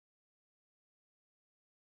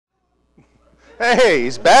Hey,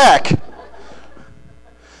 he's back.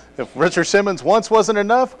 If Richard Simmons once wasn't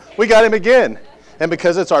enough, we got him again. And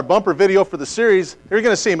because it's our bumper video for the series, you're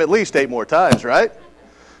going to see him at least 8 more times, right?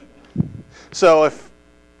 So if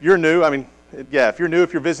you're new, if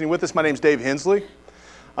you're visiting with us, my name's Dave Hensley.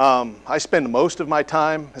 I spend most of my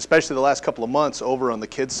time, especially the last couple of months, over on the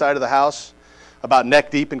kids' side of the house, about neck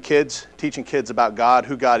deep in kids, teaching kids about God,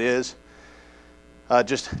 who God is,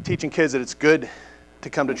 just teaching kids that it's good to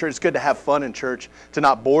come to church. It's good to have fun in church, to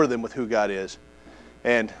not bore them with who God is.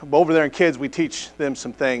 And over there in kids, we teach them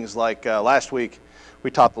some things like last week, we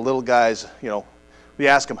taught the little guys, we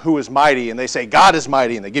ask them who is mighty, and they say God is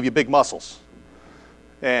mighty, and they give you big muscles.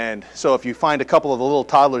 And so if you find a couple of the little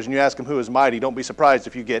toddlers and you ask them who is mighty, don't be surprised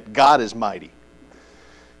if you get God is mighty.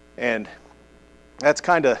 And that's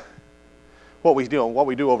kind of what we do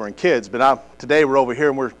over in kids. But today we're over here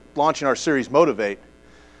and we're launching our series Motiv8.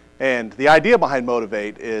 And the idea behind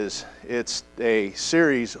Motiv8 is it's a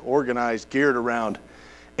series organized, geared around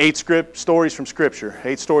 8 stories from Scripture,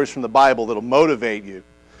 8 stories from the Bible that'll motivate you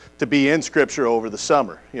to be in Scripture over the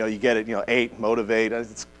summer. You get it, 8, motivate.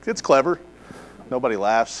 It's clever. Nobody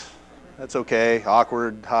laughs. That's okay.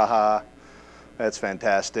 Awkward. Ha-ha. That's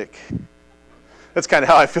fantastic. That's kind of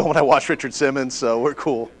how I feel when I watch Richard Simmons, so we're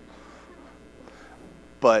cool.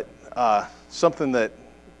 But something that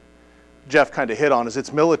Jeff kind of hit on is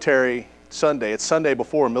it's Military Sunday. It's Sunday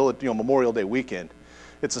before Memorial Day weekend.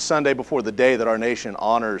 It's a Sunday before the day that our nation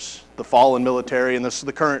honors the fallen military and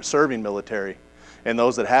the current serving military and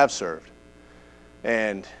those that have served.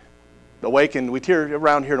 And Awaken, we hear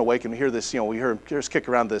around here in Awaken, we hear this, we hear us kick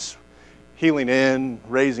around this healing in,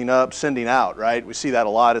 raising up, sending out, right? We see that a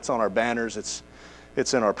lot. It's on our banners.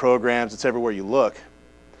 It's in our programs. It's everywhere you look.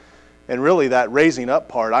 And really that raising up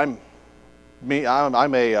part, I'm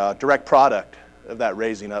a direct product of that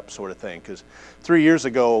raising up sort of thing. Because 3 years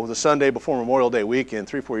ago, the Sunday before Memorial Day weekend,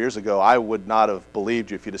 3-4 years ago, I would not have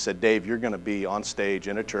believed you if you'd have said, Dave, you're going to be on stage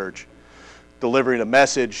in a church delivering a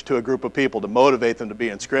message to a group of people to motivate them to be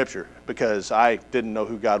in Scripture, because I didn't know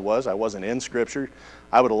who God was. I wasn't in Scripture.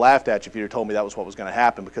 I would have laughed at you if you had told me that was what was going to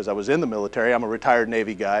happen, because I was in the military. I'm a retired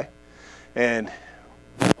Navy guy and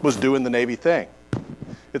was doing the Navy thing.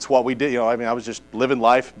 It's what we did. I was just living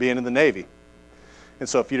life being in the Navy. And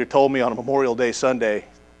so if you'd have told me on a Memorial Day Sunday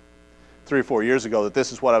 3 or 4 years ago that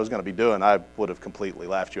this is what I was going to be doing, I would have completely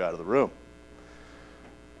laughed you out of the room.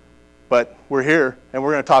 But we're here, and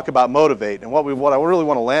we're going to talk about Motiv8. And what I really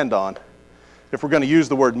want to land on, if we're going to use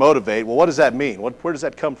the word motivate, well, what does that mean? Where does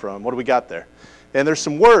that come from? What do we got there? And there's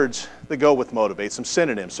some words that go with motivate, some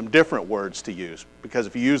synonyms, some different words to use. Because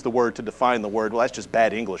if you use the word to define the word, well, that's just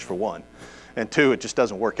bad English for one. And 2, it just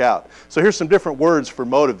doesn't work out. So here's some different words for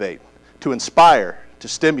motivate: to inspire, to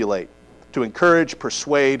stimulate, to encourage,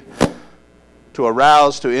 persuade, to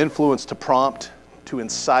arouse, to influence, to prompt, to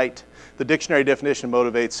incite. The dictionary definition of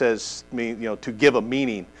motivate says, to give a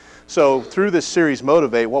meaning. So through this series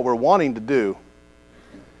Motiv8, what we're wanting to do,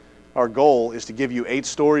 our goal is to give you 8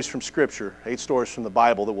 stories from Scripture, 8 stories from the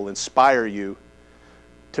Bible that will inspire you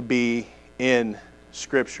to be in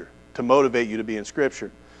Scripture, to motivate you to be in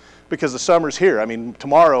Scripture. Because the summer's here.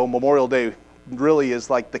 Tomorrow, Memorial Day, really is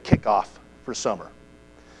like the kickoff for summer.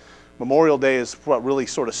 Memorial Day is what really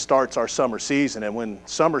sort of starts our summer season, and when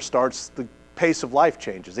summer starts, the pace of life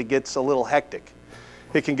changes. It gets a little hectic.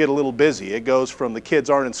 It can get a little busy. It goes from the kids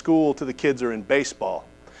aren't in school to the kids are in baseball.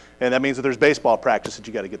 And that means that there's baseball practice that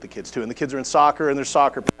you got to get the kids to. And the kids are in soccer, and there's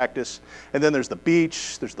soccer practice. And then there's the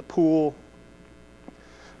beach, there's the pool,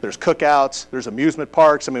 there's cookouts, there's amusement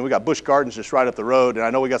parks. We got Busch Gardens just right up the road, and I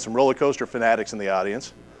know we got some roller coaster fanatics in the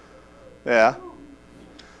audience. Yeah.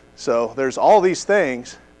 So there's all these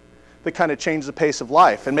things that kind of change the pace of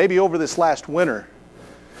life. And maybe over this last winter,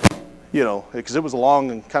 because it was a long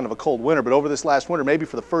and kind of a cold winter, but over this last winter, maybe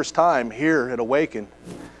for the first time here at Awaken,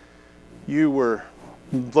 you were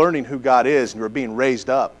learning who God is and you were being raised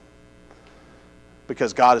up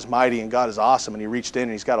because God is mighty and God is awesome, and He reached in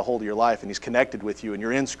and He's got a hold of your life and He's connected with you, and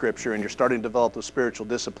you're in Scripture and you're starting to develop those spiritual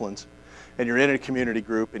disciplines, and you're in a community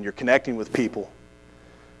group and you're connecting with people.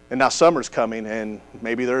 And now summer's coming, and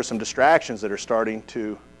maybe there are some distractions that are starting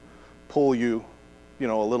to pull you, a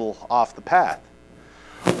little off the path.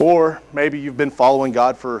 Or maybe you've been following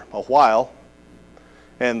God for a while,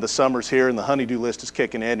 and the summer's here and the honeydew list is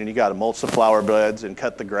kicking in, and you got to mulch the flower beds and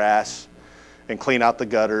cut the grass and clean out the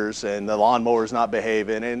gutters, and the lawnmower's not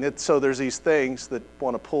behaving. And so there's these things that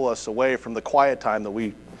want to pull us away from the quiet time that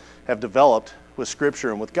we have developed with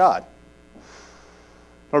Scripture and with God.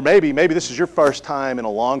 Or maybe this is your first time in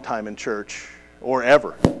a long time in church, or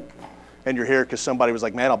ever. And you're here because somebody was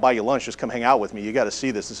like, man, I'll buy you lunch, just come hang out with me. You got to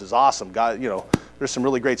see this. This is awesome. God, there's some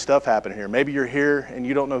really great stuff happening here. Maybe you're here and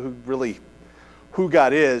you don't know who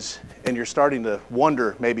God is, and you're starting to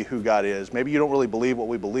wonder maybe who God is. Maybe you don't really believe what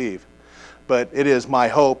we believe. But it is my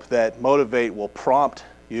hope that Motivate will prompt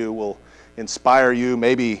you, will inspire you,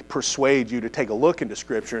 maybe persuade you to take a look into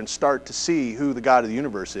Scripture and start to see who the God of the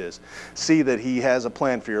universe is. See that He has a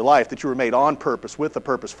plan for your life, that you were made on purpose, with a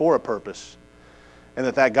purpose, for a purpose, and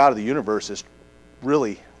that God of the universe is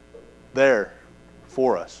really there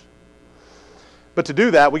for us. But to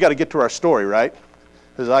do that, we got to get to our story, right?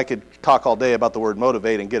 Because I could talk all day about the word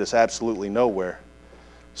motivate and get us absolutely nowhere.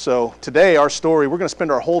 So today, our story, we're going to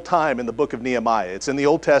spend our whole time in the book of Nehemiah. It's in the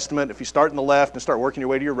Old Testament. If you start on the left and start working your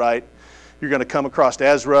way to your right, you're going to come across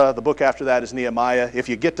Ezra. The book after that is Nehemiah. If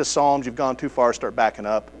you get to Psalms, you've gone too far, start backing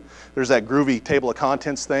up. There's that groovy table of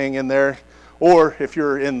contents thing in there. Or if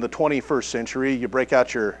you're in the 21st century, you break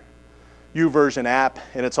out your YouVersion app,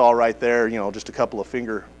 and it's all right there, you know, just a couple of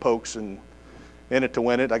finger pokes and in it to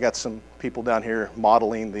win it. I got some people down here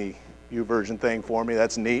modeling the YouVersion thing for me.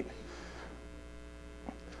 That's neat.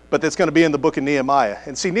 But it's going to be in the book of Nehemiah.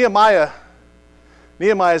 And see, Nehemiah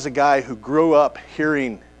is a guy who grew up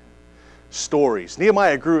hearing stories.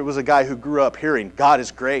 Nehemiah was a guy who grew up hearing God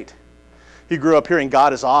is great. He grew up hearing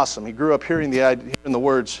God is awesome. He grew up hearing the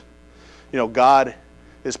words, you know, God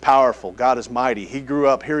is powerful, God is mighty. He grew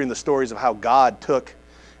up hearing the stories of how God took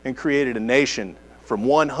and created a nation from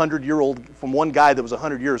one guy that was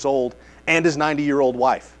 100 years old and his 90-year-old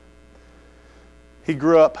wife. He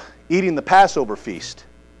grew up eating the Passover feast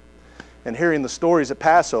and hearing the stories at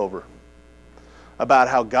Passover about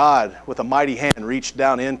how God, with a mighty hand, reached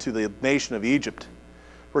down into the nation of Egypt,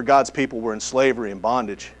 where God's people were in slavery and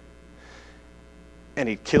bondage, and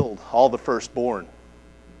He killed all the firstborn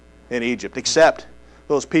in Egypt, except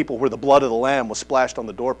those people where the blood of the Lamb was splashed on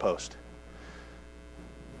the doorpost.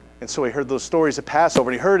 And so he heard those stories at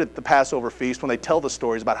Passover, and he heard at the Passover feast when they tell the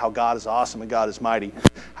stories about how God is awesome and God is mighty,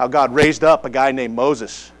 how God raised up a guy named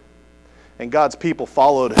Moses, and God's people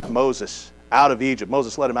followed Moses out of Egypt.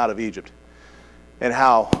 Moses led him out of Egypt. And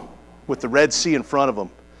how, with the Red Sea in front of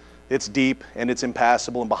them, it's deep and it's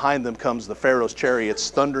impassable, and behind them comes the Pharaoh's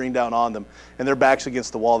chariots thundering down on them, and their backs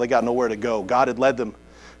against the wall. They got nowhere to go. God had led them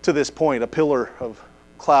to this point, a pillar of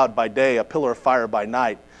cloud by day, a pillar of fire by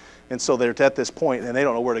night. And so they're at this point, and they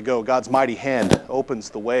don't know where to go. God's mighty hand opens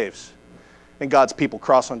the waves, and God's people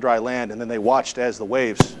cross on dry land, and then they watched as the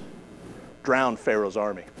waves drowned Pharaoh's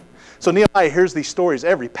army. So Nehemiah hears these stories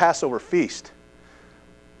every Passover feast.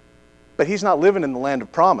 But he's not living in the land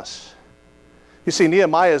of promise. You see,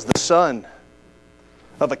 Nehemiah is the son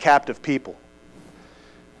of a captive people.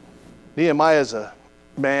 Nehemiah is a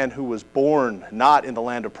man who was born not in the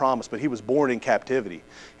land of promise, but he was born in captivity.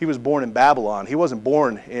 He was born in Babylon. He wasn't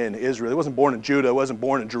born in Israel. He wasn't born in Judah. He wasn't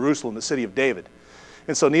born in Jerusalem, the city of David.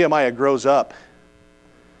 And so Nehemiah grows up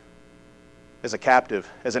as a captive,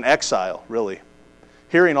 as an exile, really,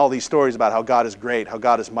 hearing all these stories about how God is great, how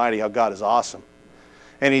God is mighty, how God is awesome.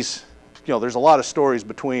 And there's a lot of stories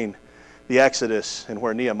between the Exodus and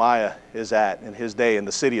where Nehemiah is at in his day in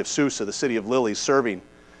the city of Susa, the city of lilies, serving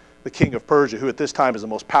the king of Persia, who at this time is the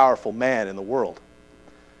most powerful man in the world.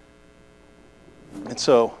 And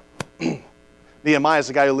so Nehemiah is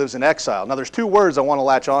the guy who lives in exile. Now there's two words I want to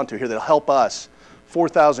latch onto here that will help us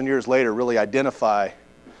 4,000 years later really identify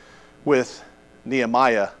with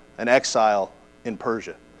Nehemiah, an exile in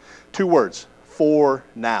Persia. Two words, for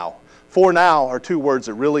now. For now are two words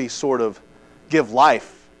that really sort of give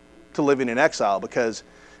life to living in exile, because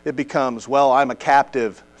it becomes, well, I'm a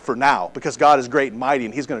captive for now because God is great and mighty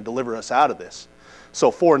and He's going to deliver us out of this. So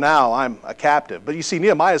for now, I'm a captive. But you see,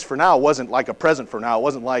 Nehemiah's for now wasn't like a present for now. It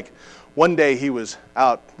wasn't like one day he was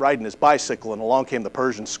out riding his bicycle and along came the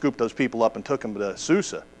Persians, scooped those people up and took them to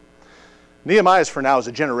Susa. Nehemiah's for now is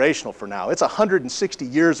a generational for now. It's 160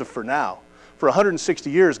 years of for now. For 160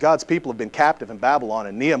 years, God's people have been captive in Babylon,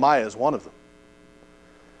 and Nehemiah is one of them.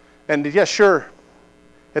 And yes, sure,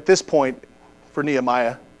 at this point for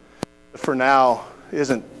Nehemiah, for now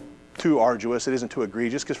isn't too arduous, it isn't too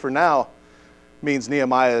egregious, because for now means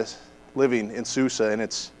Nehemiah is living in Susa, and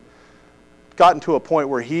it's gotten to a point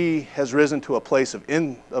where he has risen to a place of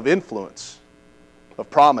influence, of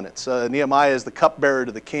prominence. Nehemiah is the cupbearer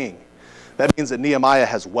to the king. That means that Nehemiah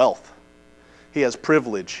has wealth. He has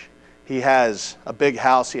privilege. He has a big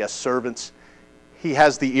house. He has servants. He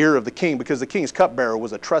has the ear of the king, because the king's cupbearer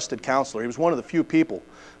was a trusted counselor. He was one of the few people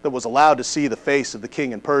that was allowed to see the face of the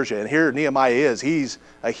king in Persia. And here Nehemiah is. He's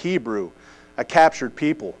a Hebrew, a captured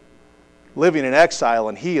people, living in exile,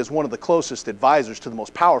 and he is one of the closest advisors to the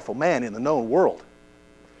most powerful man in the known world.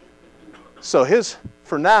 So his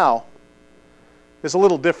for now is a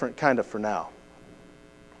little different kind of for now.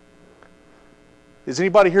 Does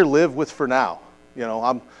anybody here live with for now? You know,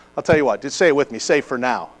 I'll tell you what, just say it with me. Say for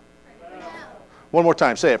now. For now. One more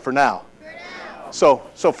time, say it, for now. For now.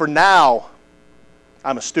 So for now,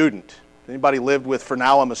 I'm a student. Anybody lived with for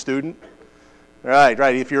now I'm a student? Right.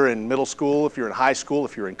 If you're in middle school, if you're in high school,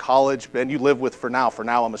 if you're in college, then you live with for now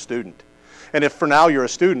I'm a student. And if for now you're a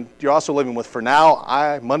student, you're also living with for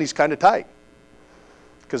now, money's kind of tight.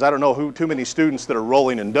 Because I don't know too many students that are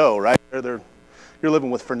rolling in dough, right? You're living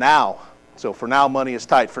with for now. So for now money is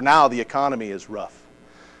tight. For now the economy is rough.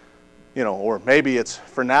 You know, or maybe it's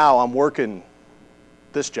for now I'm working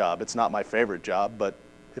this job. It's not my favorite job, but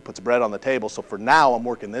it puts bread on the table. So for now I'm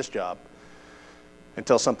working this job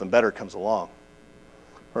until something better comes along.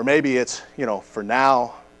 Or maybe it's, you know, for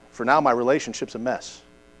now my relationship's a mess.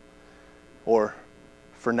 Or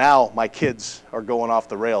for now my kids are going off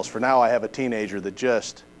the rails. For now I have a teenager that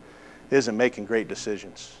just isn't making great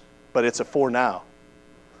decisions. But it's a for now.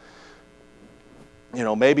 You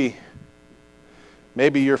know, maybe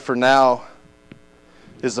your for now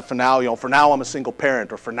is the for now, you know, for now I'm a single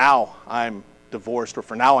parent, or for now I'm divorced, or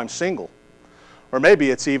for now I'm single. Or maybe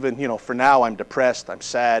it's even, you know, for now I'm depressed, I'm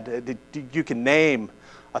sad. You can name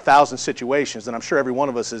 1,000 situations, and I'm sure every one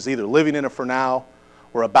of us is either living in a for now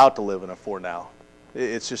or about to live in a for now.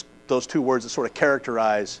 It's just those two words that sort of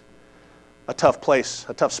characterize a tough place,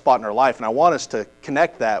 a tough spot in our life. And I want us to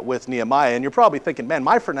connect that with Nehemiah. And you're probably thinking, man,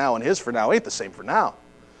 my for now and his for now ain't the same for now.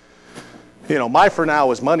 You know, my for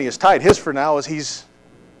now is money is tight. His for now is he's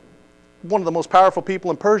one of the most powerful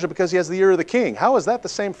people in Persia because he has the ear of the king. How is that the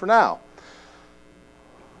same for now?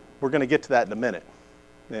 We're going to get to that in a minute,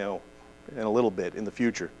 you know, in a little bit in the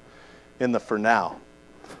future, in the for now.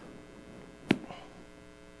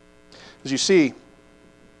 As you see,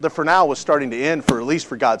 the for now was starting to end at least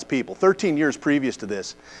for God's people. 13 years previous to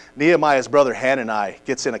this, Nehemiah's brother Hanani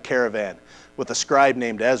gets in a caravan with a scribe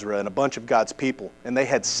named Ezra and a bunch of God's people, and they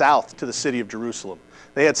head south to the city of Jerusalem.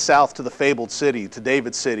 They head south to the fabled city, to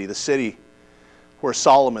David's city, the city where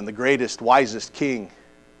Solomon, the greatest, wisest king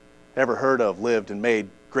ever heard of, lived and made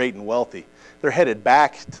great and wealthy. They're headed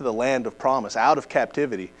back to the land of promise, out of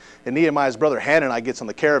captivity. And Nehemiah's brother Hanani gets on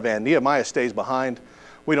the caravan. Nehemiah stays behind.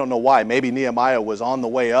 We don't know why. Maybe Nehemiah was on the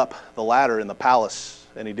way up the ladder in the palace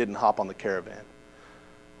and he didn't hop on the caravan.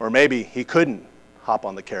 Or maybe he couldn't hop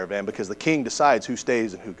on the caravan because the king decides who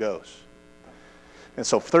stays and who goes. And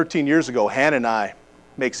so 13 years ago, Hanani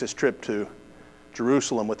makes this trip to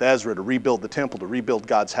Jerusalem with Ezra to rebuild the temple, to rebuild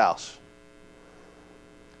God's house.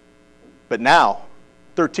 But now,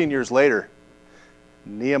 13 years later,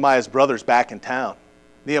 Nehemiah's brother's back in town.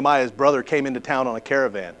 Nehemiah's brother came into town on a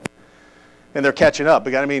caravan. And they're catching up.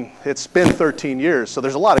 I mean, it's been 13 years, so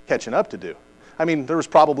there's a lot of catching up to do. I mean, there was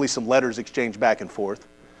probably some letters exchanged back and forth.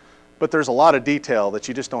 But there's a lot of detail that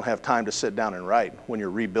you just don't have time to sit down and write when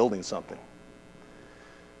you're rebuilding something.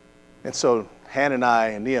 And so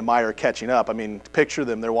Hanani and Nehemiah are catching up. I mean, picture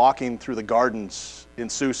them. They're walking through the gardens in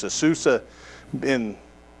Susa. Susa, in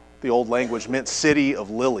the old language, meant city of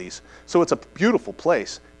lilies. So it's a beautiful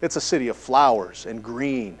place. It's a city of flowers and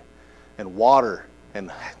green and water and,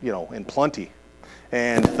 you know, and plenty.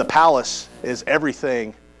 And the palace is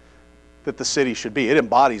everything that the city should be. It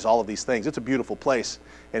embodies all of these things. It's a beautiful place.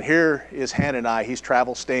 And here is Hanani. He's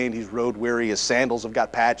travel-stained. He's road-weary. His sandals have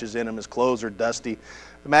got patches in them. His clothes are dusty.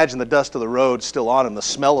 Imagine the dust of the road still on him, the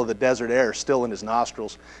smell of the desert air still in his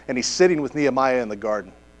nostrils. And he's sitting with Nehemiah in the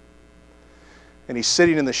garden. And he's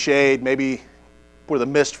sitting in the shade, maybe where the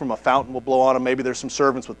mist from a fountain will blow on him. Maybe there's some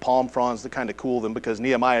servants with palm fronds to kind of cool them because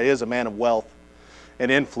Nehemiah is a man of wealth and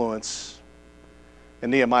influence. And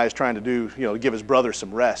Nehemiah is trying to do, you know, give his brother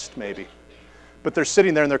some rest, maybe. But they're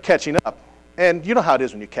sitting there and they're catching up. And you know how it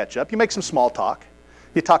is when you catch up. You make some small talk.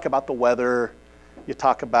 You talk about the weather. You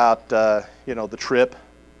talk about, you know, the trip.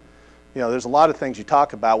 You know, there's a lot of things you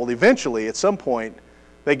talk about. Well, eventually, at some point,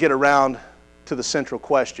 they get around to the central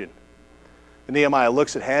question. And Nehemiah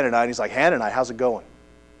looks at Hanani and he's like, Hanani, how's it going?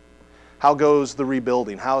 How goes the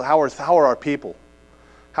rebuilding? How are our people?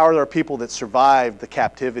 How are our people that survived the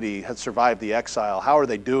captivity, had survived the exile? How are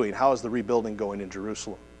they doing? How is the rebuilding going in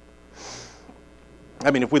Jerusalem?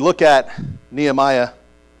 I mean, if we look at Nehemiah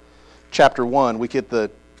chapter 1, we get the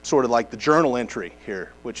sort of like the journal entry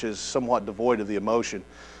here, which is somewhat devoid of the emotion.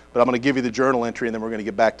 But I'm going to give you the journal entry and then we're going to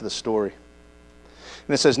get back to the story.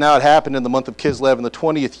 And it says, now it happened in the month of Kislev in the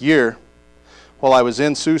 20th year, while I was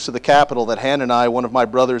in Susa, the capital, that Hanani, one of my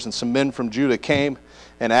brothers, and some men from Judah came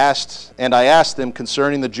and I asked them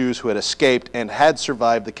concerning the Jews who had escaped and had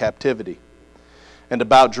survived the captivity, and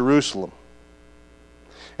about Jerusalem.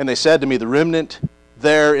 And they said to me, the remnant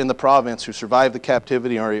there in the province who survived the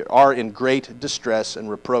captivity are in great distress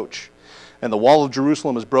and reproach. And the wall of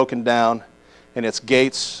Jerusalem is broken down, and its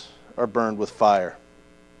gates are burned with fire.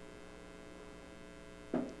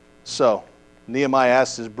 So Nehemiah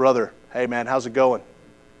asked his brother, hey man, how's it going?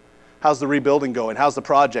 How's the rebuilding going? How's the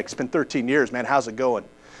project? It's been 13 years, man. How's it going?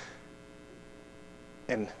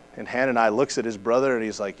 And Hananiah looks at his brother and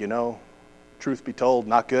he's like, you know, truth be told,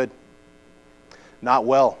 not good. Not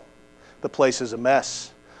well. The place is a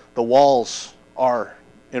mess. The walls are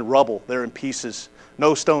in rubble. They're in pieces.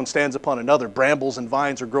 No stone stands upon another. Brambles and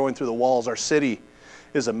vines are growing through the walls. Our city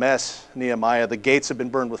is a mess, Nehemiah. The gates have been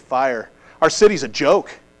burned with fire. Our city's a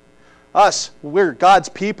joke. Us, we're God's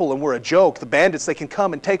people and we're a joke. The bandits, they can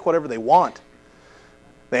come and take whatever they want.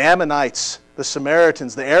 The Ammonites, the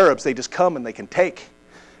Samaritans, the Arabs, they just come and they can take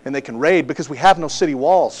and they can raid because we have no city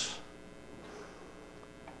walls.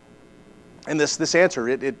 And this answer,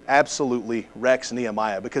 it absolutely wrecks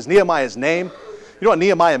Nehemiah, because Nehemiah's name, you know what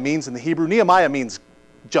Nehemiah means in the Hebrew? Nehemiah means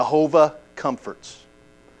Jehovah comforts.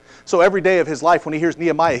 So every day of his life when he hears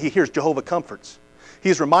Nehemiah, he hears Jehovah comforts.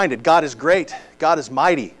 He's reminded God is great, God is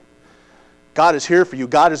mighty, God is here for you,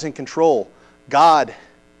 God is in control. God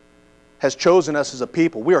has chosen us as a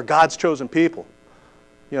people. We are God's chosen people.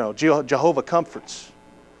 You know, Jehovah comforts.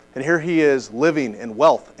 And here he is living in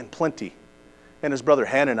wealth and plenty. And his brother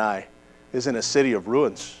Hananiah is in a city of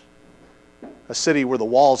ruins. A city where the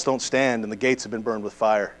walls don't stand and the gates have been burned with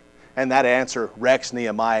fire. And that answer wrecks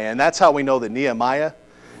Nehemiah. And that's how we know that Nehemiah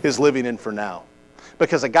is living in for now.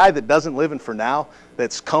 Because a guy that doesn't live in for now,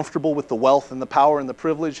 that's comfortable with the wealth and the power and the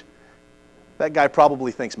privilege, that guy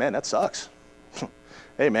probably thinks, man, that sucks.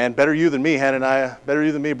 Hey man, better you than me, Hananiah. Better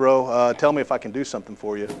you than me, bro. Tell me if I can do something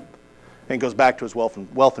for you. And goes back to his wealth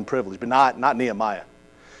and privilege, but not Nehemiah.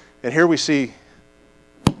 And here we see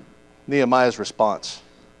Nehemiah's response.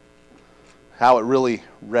 How it really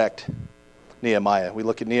wrecked Nehemiah. We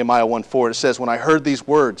look at Nehemiah 1:4. It says, when I heard these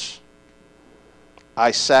words,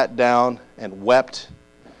 I sat down and wept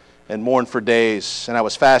and mourned for days, and I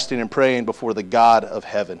was fasting and praying before the God of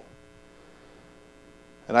heaven.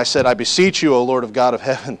 And I said, I beseech you, O Lord of God of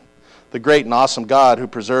heaven, the great and awesome God who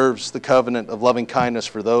preserves the covenant of loving kindness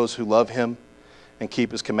for those who love him and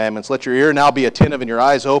keep his commandments. Let your ear now be attentive and your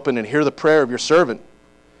eyes open and hear the prayer of your servant,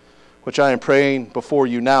 which I am praying before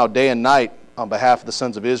you now, day and night, on behalf of the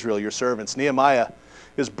sons of Israel, your servants. Nehemiah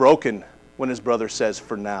is broken when his brother says,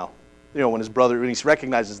 for now. You know, when he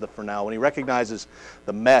recognizes the for now, when he recognizes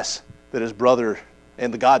the mess that his brother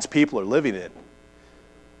and the God's people are living in.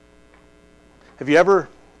 Have you ever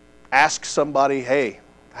asked somebody, hey,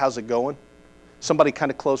 how's it going? Somebody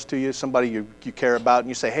kind of close to you, somebody you care about, and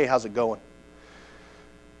you say, hey, how's it going?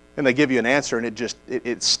 And they give you an answer, and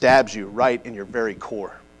it stabs you right in your very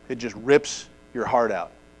core. It just rips your heart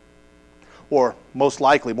out. Or more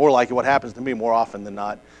likely, what happens to me more often than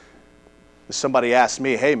not, is somebody asks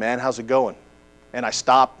me, hey man, how's it going? And I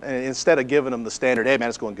stop, and instead of giving them the standard, hey man,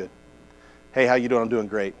 it's going good. Hey, how you doing? I'm doing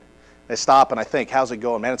great. I stop and I think, how's it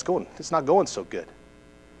going? Man, it's not going so good.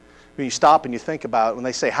 When you stop and you think about it, when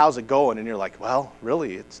they say, how's it going? And you're like, well,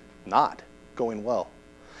 really, it's not going well.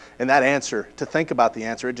 And that answer, to think about the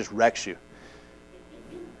answer, it just wrecks you.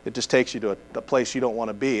 It just takes you to a place you don't want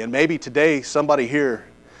to be. And maybe today somebody here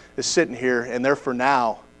is sitting here and their for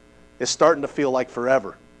now is starting to feel like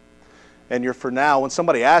forever. And your for now, when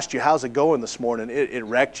somebody asked you, how's it going this morning, it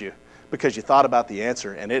wrecked you because you thought about the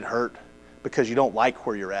answer and it hurt because you don't like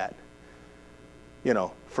where you're at. You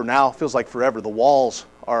know, for now feels like forever. The walls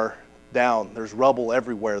are down. There's rubble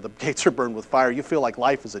everywhere. The gates are burned with fire. You feel like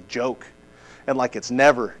life is a joke and like it's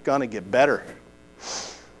never going to get better.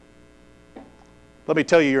 Let me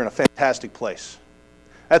tell you, you're in a fantastic place.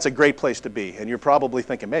 That's a great place to be. And you're probably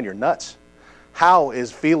thinking, man, you're nuts. How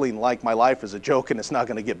is feeling like my life is a joke and it's not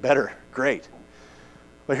going to get better great?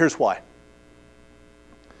 But here's why.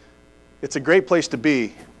 It's a great place to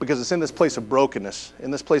be because it's in this place of brokenness,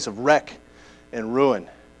 in this place of wreck and ruin,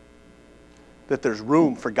 that there's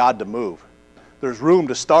room for God to move. There's room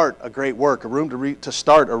to start a great work, a room to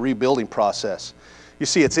start a rebuilding process. You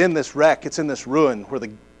see, it's in this wreck, it's in this ruin where the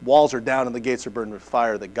walls are down and the gates are burned with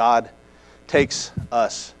fire that God takes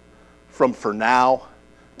us from for now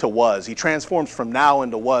to was. He transforms from now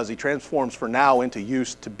into was. He transforms for now into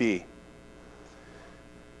used to be.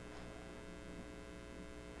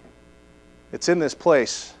 It's in this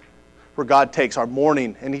place where God takes our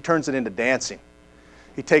mourning and He turns it into dancing.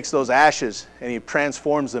 He takes those ashes and He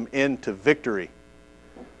transforms them into victory.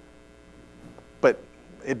 But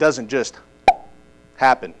it doesn't just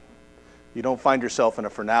happen. You don't find yourself in a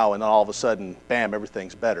for now and then all of a sudden, bam,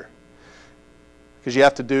 everything's better. Because you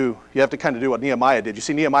have to kind of do what Nehemiah did. You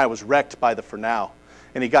see, Nehemiah was wrecked by the for now.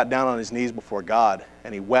 And he got down on his knees before God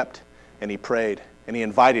and he wept and he prayed And he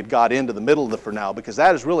invited God into the middle of the for now, because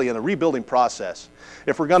that is really in the rebuilding process.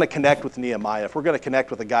 If we're going to connect with Nehemiah, if we're going to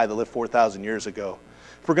connect with a guy that lived 4,000 years ago,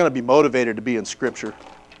 if we're going to be motivated to be in Scripture,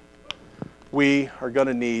 we are going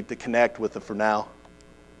to need to connect with the for now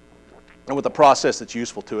and with a process that's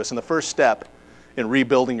useful to us. And the first step in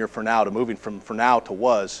rebuilding your for now, to moving from for now to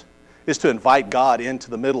was, is to invite God into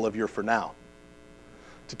the middle of your for now.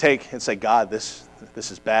 To take and say, God, this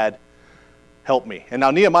is bad. Help me. And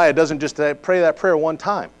now Nehemiah doesn't just pray that prayer one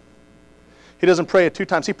time. He doesn't pray it 2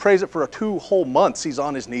 times. He prays it for 2 whole months. He's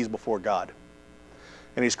on his knees before God.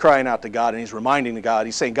 And he's crying out to God, and he's reminding God.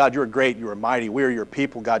 He's saying, God, you're great. You are mighty. We are your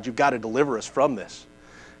people. God, you've got to deliver us from this.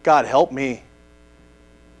 God, help me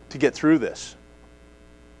to get through this.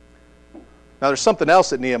 Now, there's something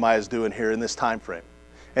else that Nehemiah is doing here in this time frame.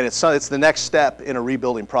 And it's the next step in a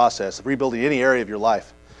rebuilding process, of rebuilding any area of your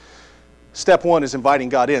life. Step 1 is inviting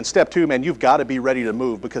God in. Step 2, man, you've got to be ready to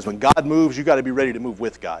move, because when God moves, you've got to be ready to move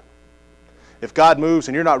with God. If God moves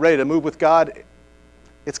and you're not ready to move with God,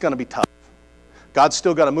 it's going to be tough. God's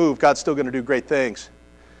still going to move. God's still going to do great things.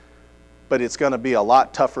 But it's going to be a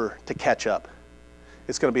lot tougher to catch up.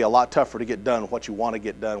 It's going to be a lot tougher to get done what you want to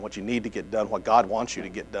get done, what you need to get done, what God wants you to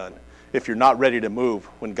get done, if you're not ready to move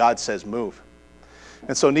when God says move.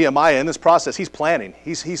 And so Nehemiah, in this process, he's planning.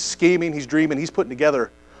 He's scheming. He's dreaming. He's putting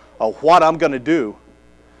together what I'm going to do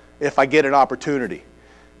if I get an opportunity.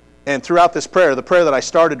 And throughout this prayer, the prayer that I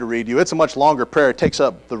started to read you, it's a much longer prayer. It takes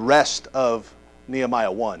up the rest of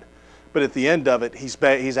Nehemiah 1. But at the end of it,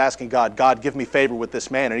 he's asking God, God, give me favor with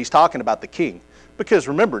this man. And he's talking about the king. Because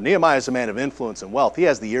remember, Nehemiah is a man of influence and wealth. He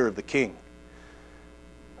has the ear of the king.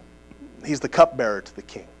 He's the cupbearer to the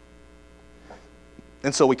king.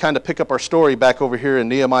 And so we kind of pick up our story back over here in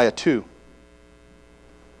Nehemiah 2.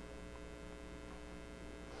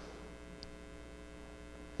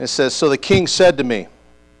 It says, so the king said to me,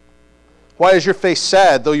 why is your face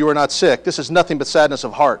sad, though you are not sick? This is nothing but sadness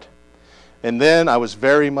of heart. And then I was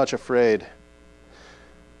very much afraid.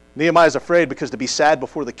 Nehemiah is afraid because to be sad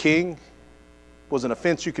before the king was an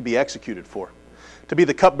offense you could be executed for. To be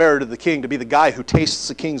the cupbearer to the king, to be the guy who tastes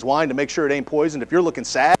the king's wine to make sure it ain't poisoned. If you're looking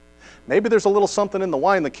sad, maybe there's a little something in the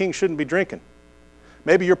wine the king shouldn't be drinking.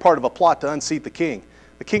 Maybe you're part of a plot to unseat the king.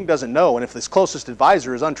 The king doesn't know, and if his closest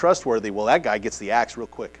advisor is untrustworthy, well, that guy gets the axe real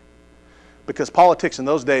quick. Because politics in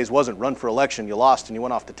those days wasn't run for election, you lost and you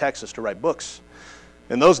went off to Texas to write books.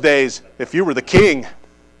 In those days, if you were the king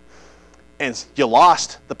and you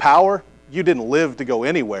lost the power, you didn't live to go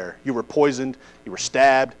anywhere. You were poisoned, you were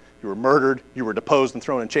stabbed, you were murdered, you were deposed and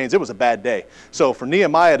thrown in chains. It was a bad day. So for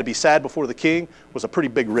Nehemiah to be sad before the king was a pretty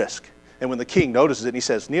big risk. And when the king notices it and he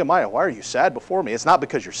says, Nehemiah, why are you sad before me? It's not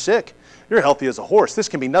because you're sick. You're healthy as a horse. This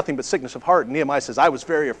can be nothing but sickness of heart. And Nehemiah says, I was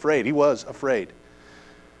very afraid. He was afraid.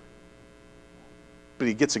 But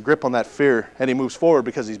he gets a grip on that fear and he moves forward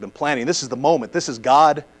because he's been planning. This is the moment. This is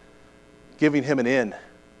God giving him an in.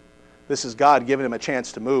 This is God giving him a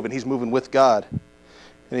chance to move, and he's moving with God. And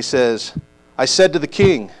he says, I said to the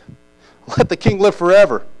king, let the king live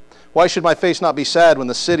forever. Why should my face not be sad when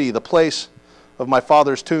the city, the place of my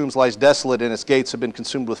father's tombs, lies desolate and its gates have been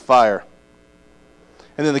consumed with fire?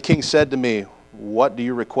 And then the king said to me, what do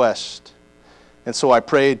you request? And so I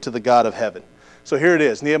prayed to the God of heaven. So here it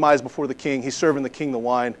is. Nehemiah's before the king. He's serving the king the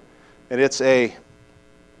wine. And it's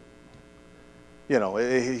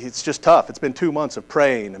it's just tough. It's been 2 months of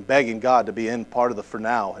praying and begging God to be in part of the for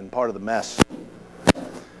now and part of the mess.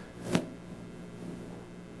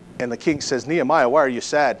 And the king says, Nehemiah, why are you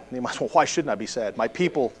sad? Nehemiah says, well, why shouldn't I be sad? My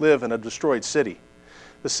people live in a destroyed city.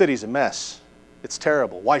 The city's a mess. It's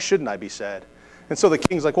terrible. Why shouldn't I be sad? And so the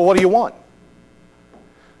king's like, well, what do you want?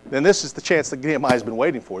 Then this is the chance that Nehemiah's been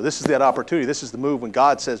waiting for. This is that opportunity. This is the move when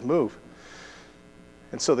God says move.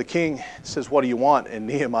 And so the king says, what do you want? And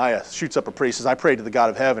Nehemiah shoots up a prayer. He says, I prayed to the God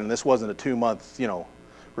of heaven, and this wasn't a 2-month,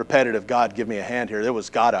 repetitive, God, give me a hand here. It was,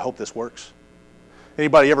 God, I hope this works.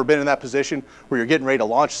 Anybody ever been in that position where you're getting ready to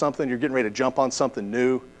launch something, you're getting ready to jump on something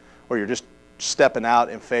new, or you're just stepping out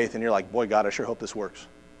in faith, and you're like, boy, God, I sure hope this works.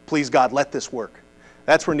 Please, God, let this work.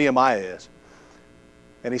 That's where Nehemiah is.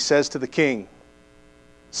 And he says to the king,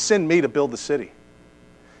 send me to build the city.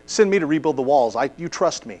 Send me to rebuild the walls. You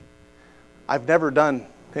trust me. I've never done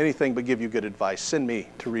anything but give you good advice. Send me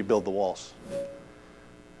to rebuild the walls.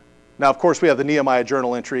 Now, of course, we have the Nehemiah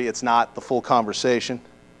journal entry. It's not the full conversation.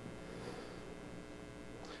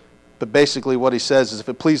 But basically what he says is, if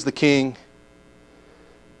it please the king,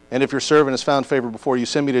 and if your servant has found favor before you,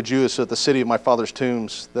 send me to Judah, so at the city of my father's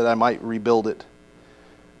tombs, that I might rebuild it.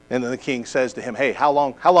 And then the king says to him, hey, how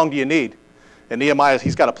long do you need? And Nehemiah,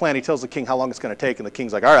 he's got a plan. He tells the king how long it's going to take. And the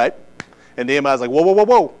king's like, all right. And Nehemiah's like,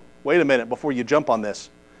 whoa. Wait a minute before you jump on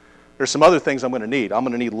this. There's some other things I'm going to need. I'm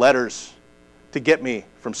going to need letters to get me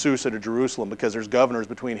from Susa to Jerusalem because there's governors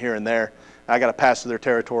between here and there. I got to pass through their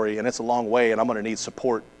territory, and it's a long way, and I'm going to need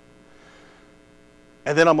support.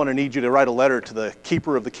 And then I'm going to need you to write a letter to the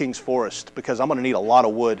keeper of the king's forest because I'm going to need a lot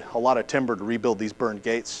of wood, a lot of timber to rebuild these burned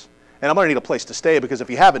gates. And I'm going to need a place to stay because if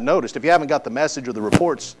you haven't noticed, if you haven't got the message or the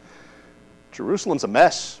reports, Jerusalem's a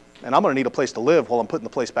mess. And I'm going to need a place to live while I'm putting the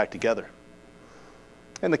place back together.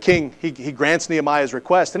 And the king, he grants Nehemiah's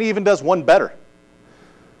request, and he even does one better.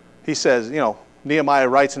 He says, you know, Nehemiah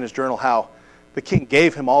writes in his journal how the king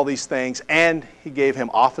gave him all these things, and he gave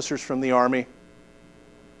him officers from the army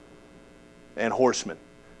and horsemen.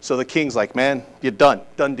 So the king's like, man, you're done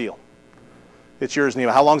deal. It's yours,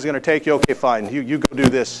 Nehemiah. How long is it going to take you? Okay, fine. You go do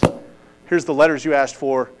this. Here's the letters you asked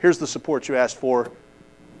for. Here's the support you asked for.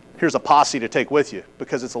 Here's a posse to take with you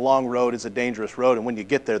because it's a long road, it's a dangerous road, and when you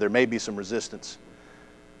get there, there may be some resistance.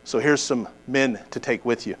 So here's some men to take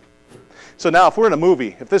with you. So now if we're in a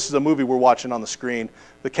movie, if this is a movie we're watching on the screen,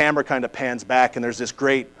 the camera kind of pans back and there's this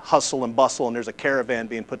great hustle and bustle and there's a caravan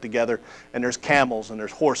being put together and there's camels and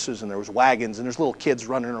there's horses and there's wagons and there's little kids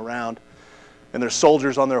running around and there's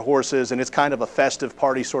soldiers on their horses and it's kind of a festive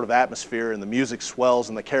party sort of atmosphere and the music swells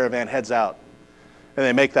and the caravan heads out. And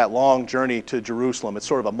they make that long journey to Jerusalem. It's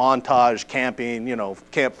sort of a montage, camping, you know,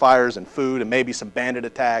 campfires and food and maybe some bandit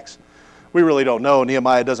attacks. We really don't know.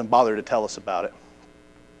 Nehemiah doesn't bother to tell us about it.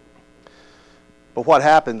 But what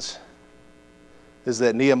happens is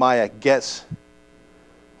that Nehemiah gets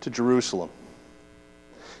to Jerusalem.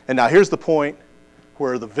 And now here's the point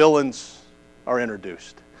where the villains are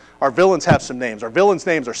introduced. Our villains have some names. Our villains'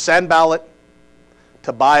 names are Sanballat,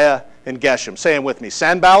 Tobiah, and Geshem. Say them with me.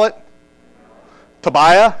 Sanballat,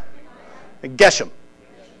 Tobiah, and Geshem.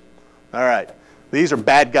 All right. These are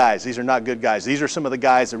bad guys. These are not good guys. These are some of the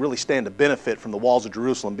guys that really stand to benefit from the walls of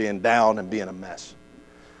Jerusalem being down and being a mess.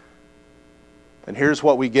 And here's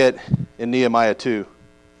what we get in Nehemiah 2,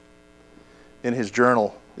 in his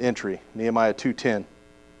journal entry, Nehemiah 2:10.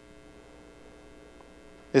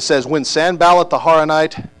 It says, when Sanballat the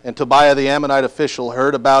Horonite and Tobiah the Ammonite official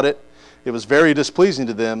heard about it, it was very displeasing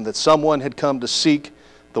to them that someone had come to seek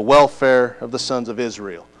the welfare of the sons of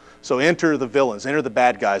Israel. So enter the villains, enter the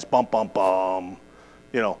bad guys, bum, bum, bum,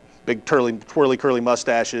 you know, big twirly, curly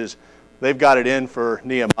mustaches. They've got it in for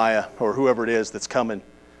Nehemiah or whoever it is that's coming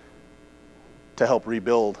to help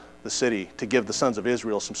rebuild the city, to give the sons of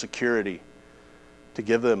Israel some security, to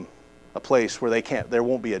give them a place where there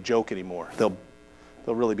won't be a joke anymore. They'll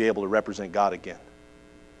really be able to represent God again.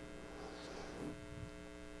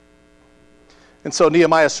 And so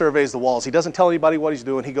Nehemiah surveys the walls. He doesn't tell anybody what he's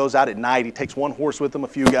doing. He goes out at night. He takes one horse with him, a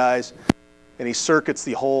few guys, and he circuits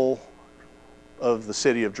the whole of the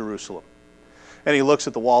city of Jerusalem. And he looks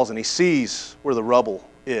at the walls and he sees where the rubble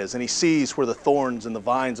is, and he sees where the thorns and the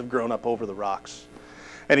vines have grown up over the rocks.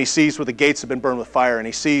 And he sees where the gates have been burned with fire, and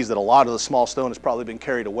he sees that a lot of the small stone has probably been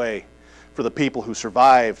carried away for the people who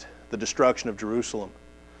survived the destruction of Jerusalem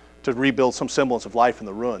to rebuild some semblance of life in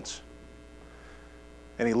the ruins.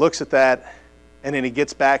 And he looks at that, and then he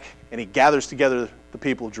gets back and he gathers together the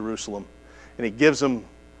people of Jerusalem, and he gives them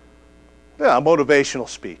a motivational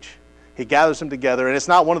speech. He gathers them together, and it's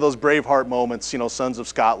not one of those Braveheart moments, you know, Sons of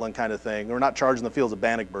Scotland kind of thing. We're not charging the fields of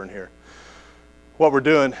Bannockburn here.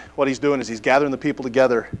 What he's doing is he's gathering the people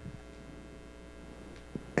together,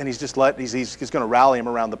 and he's going to rally them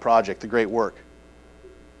around the project, the great work.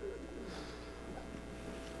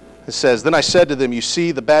 It says, then I said to them, you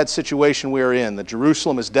see the bad situation we are in, that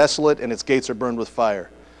Jerusalem is desolate and its gates are burned with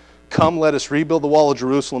fire. Come, let us rebuild the wall of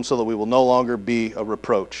Jerusalem so that we will no longer be a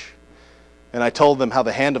reproach. And I told them how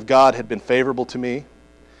the hand of God had been favorable to me,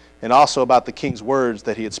 and also about the king's words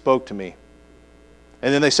that he had spoke to me.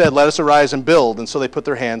 And then they said, let us arise and build. And so they put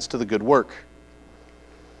their hands to the good work.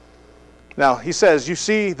 Now, he says, you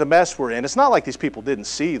see the mess we're in. It's not like these people didn't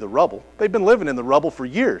see the rubble. They've been living in the rubble for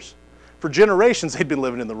years. For generations, they'd been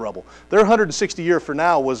living in the rubble. Their 160 year for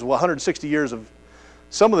now was 160 years of,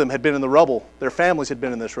 some of them had been in the rubble. Their families had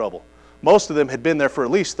been in this rubble. Most of them had been there for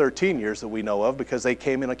at least 13 years that we know of because they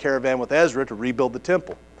came in a caravan with Ezra to rebuild the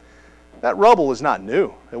temple. That rubble is not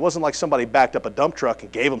new. It wasn't like somebody backed up a dump truck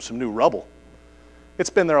and gave them some new rubble.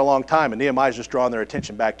 It's been there a long time, and Nehemiah's just drawing their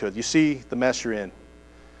attention back to it. You see the mess you're in.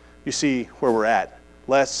 You see where we're at.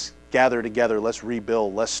 Let's gather together. Let's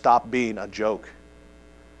rebuild. Let's stop being a joke.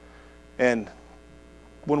 And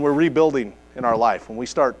when we're rebuilding in our life, when we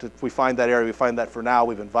find that area, we find that for now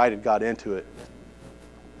we've invited God into it.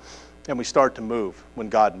 And we start to move when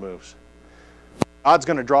God moves. God's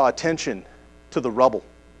going to draw attention to the rubble.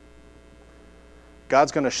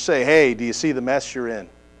 God's going to say, hey, do you see the mess you're in?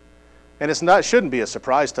 And shouldn't be a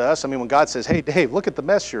surprise to us. I mean, when God says, hey, Dave, look at the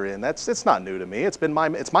mess you're in, it's not new to me. It's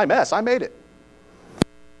my mess. I made it.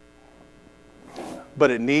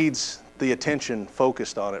 But it needs the attention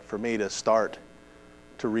focused on it for me to start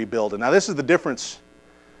to rebuild it. Now, this is the difference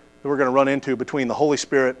that we're going to run into between the Holy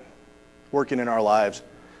Spirit working in our lives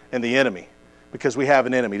and the enemy. Because we have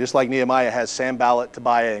an enemy. Just like Nehemiah has Sanballat,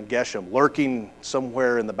 Tobiah, and Geshem lurking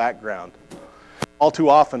somewhere in the background. All too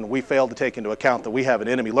often, we fail to take into account that we have an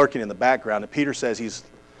enemy lurking in the background. And Peter says he's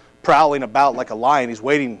prowling about like a lion. He's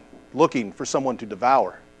waiting, looking for someone to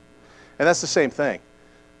devour. And that's the same thing.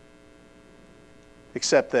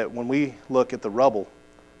 Except that when we look at the rubble,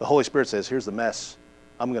 the Holy Spirit says, here's the mess.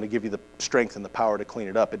 I'm going to give you the strength and the power to clean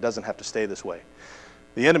it up. It doesn't have to stay this way.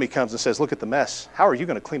 The enemy comes and says, look at the mess. How are you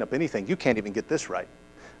going to clean up anything? You can't even get this right.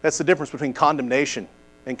 That's the difference between condemnation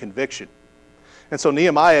and conviction. And so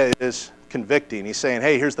Nehemiah is convicting. He's saying,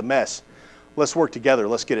 hey, here's the mess. Let's work together.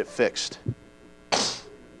 Let's get it fixed.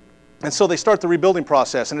 And so they start the rebuilding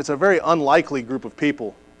process, and it's a very unlikely group of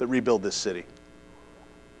people that rebuild this city.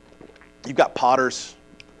 You've got potters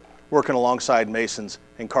working alongside masons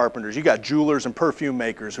and carpenters. You've got jewelers and perfume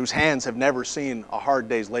makers whose hands have never seen a hard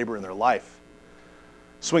day's labor in their life.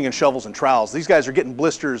 Swinging shovels and trowels. These guys are getting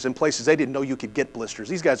blisters in places they didn't know you could get blisters.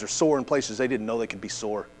 These guys are sore in places they didn't know they could be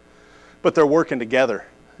sore. But they're working together,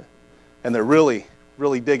 and they're really,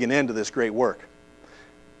 really digging into this great work.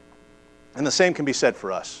 And the same can be said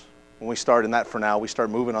for us. When we start in that for now, we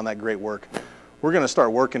start moving on that great work. We're going to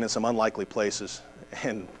start working in some unlikely places,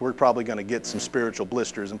 and we're probably going to get some spiritual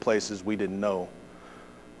blisters in places we didn't know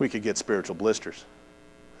we could get spiritual blisters.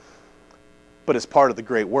 But it's part of the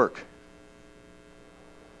great work.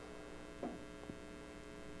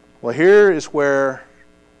 Well, here is where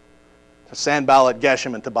Sanballat,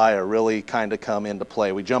 Geshem, and Tobiah really kind of come into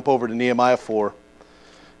play. We jump over to Nehemiah 4,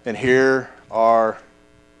 and here are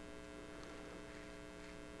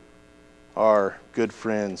our good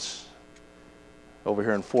friends over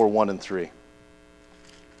here in 4, 1 and 3.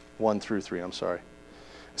 1 through 3, I'm sorry.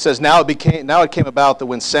 It says, now it came about that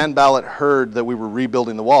when Sanballat heard that we were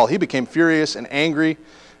rebuilding the wall, he became furious and angry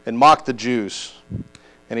and mocked the Jews.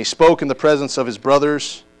 And he spoke in the presence of his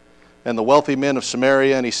brothers and the wealthy men of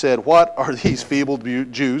Samaria, and he said, what are these feeble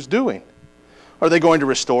Jews doing? Are they going to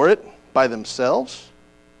restore it by themselves?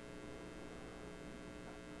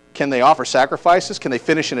 Can they offer sacrifices? Can they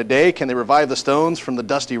finish in a day? Can they revive the stones from the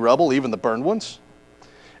dusty rubble, even the burned ones?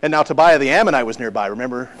 And now Tobiah the Ammonite was nearby.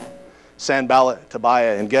 Remember Sanballat,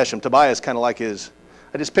 Tobiah, and Geshem. Tobiah is kind of like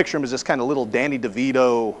I just picture him as this kind of little Danny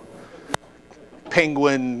DeVito,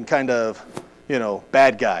 penguin kind of,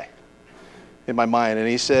 bad guy in my mind. And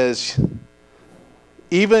he says,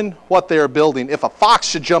 even what they are building, if a fox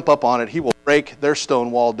should jump up on it, he will break their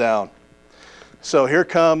stone wall down. So here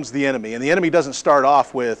comes the enemy. And the enemy doesn't start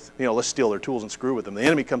off with, let's steal their tools and screw with them. The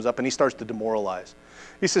enemy comes up and he starts to demoralize.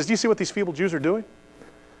 He says, do you see what these feeble Jews are doing?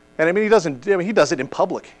 And he does it in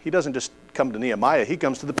public. He doesn't just come to Nehemiah. He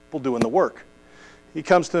comes to the people doing the work. He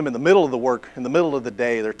comes to them in the middle of the work, in the middle of the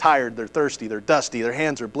day. They're tired, they're thirsty, they're dusty, their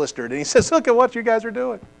hands are blistered. And he says, look at what you guys are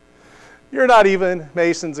doing. You're not even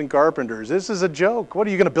masons and carpenters. This is a joke. What, are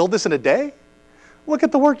you going to build this in a day? Look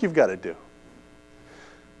at the work you've got to do.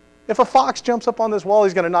 If a fox jumps up on this wall,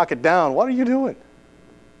 he's going to knock it down. What are you doing?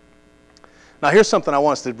 Now, here's something I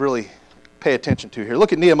want us to really pay attention to here.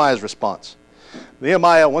 Look at Nehemiah's response.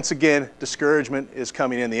 Nehemiah, once again, discouragement is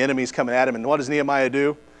coming in. The enemy's coming at him. And what does Nehemiah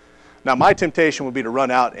do? Now, my temptation would be to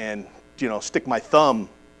run out and, stick my thumb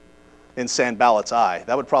in Sanballat's eye.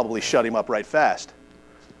 That would probably shut him up right fast.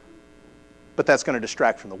 But that's going to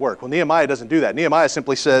distract from the work. Well, Nehemiah doesn't do that. Nehemiah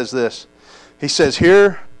simply says this. He says,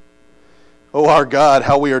 hear, O our God,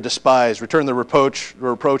 how we are despised. Return the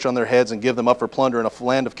reproach on their heads and give them up for plunder in a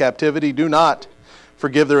land of captivity. Do not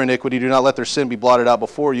forgive their iniquity. Do not let their sin be blotted out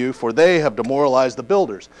before you, for they have demoralized the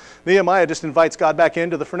builders. Nehemiah just invites God back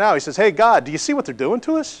into the for now. He says, hey, God, do you see what they're doing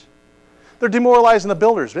to us? They're demoralizing the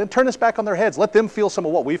builders. Turn this back on their heads. Let them feel some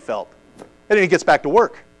of what we felt. And then he gets back to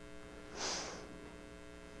work.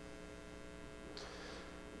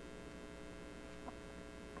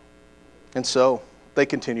 And so they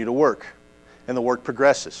continue to work, and the work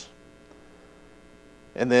progresses.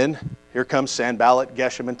 And then here comes Sanballat,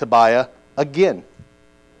 Geshem, and Tobiah again.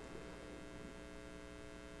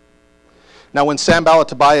 Now when Sanballat,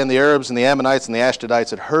 Tobiah, and the Arabs, and the Ammonites, and the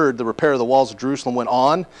Ashdodites had heard the repair of the walls of Jerusalem went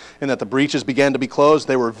on, and that the breaches began to be closed,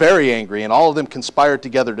 they were very angry, and all of them conspired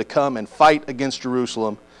together to come and fight against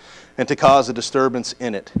Jerusalem and to cause a disturbance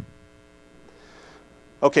in it.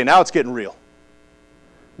 Okay, now it's getting real.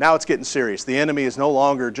 Now it's getting serious. The enemy is no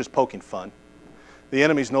longer just poking fun. The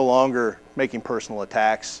enemy is no longer making personal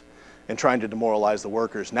attacks and trying to demoralize the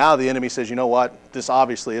workers. Now the enemy says, you know what, this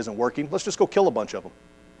obviously isn't working. Let's just go kill a bunch of them.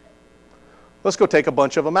 Let's go take a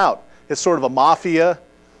bunch of them out. It's sort of a mafia,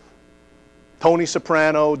 Tony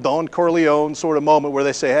Soprano, Don Corleone sort of moment where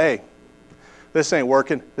they say, hey, this ain't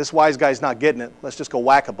working. This wise guy's not getting it. Let's just go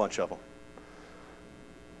whack a bunch of them.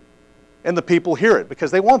 And the people hear it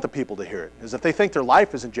because they want the people to hear it. Because if they think their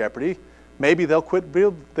life is in jeopardy, maybe they'll quit,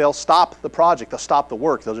 they'll stop the project, they'll stop the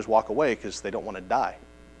work, they'll just walk away because they don't want to die.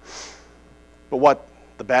 But what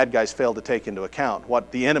the bad guys fail to take into account,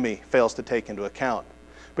 what the enemy fails to take into account,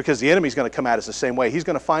 because the enemy's going to come at us the same way. He's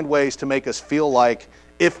going to find ways to make us feel like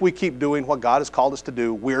if we keep doing what God has called us to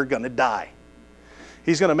do, we're going to die.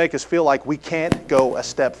 He's going to make us feel like we can't go a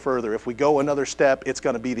step further. If we go another step, it's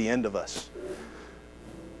going to be the end of us.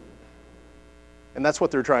 And that's what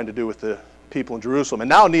they're trying to do with the people in Jerusalem. And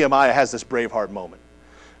now Nehemiah has this Braveheart moment.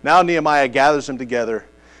 Now Nehemiah gathers them together.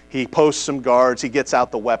 He posts some guards. He gets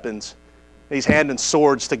out the weapons. He's handing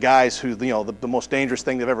swords to guys who, you know, the most dangerous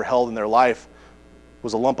thing they've ever held in their life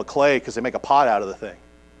was a lump of clay because they make a pot out of the thing.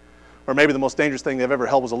 Or maybe the most dangerous thing they've ever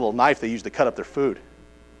held was a little knife they used to cut up their food.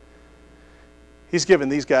 He's giving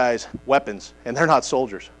these guys weapons, and they're not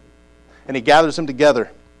soldiers. And he gathers them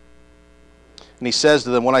together. And he says to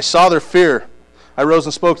them, when I saw their fear, I rose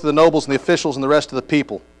and spoke to the nobles and the officials and the rest of the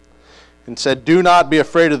people and said, do not be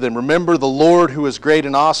afraid of them. Remember the Lord who is great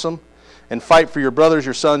and awesome, and fight for your brothers,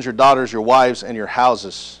 your sons, your daughters, your wives, and your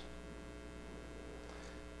houses.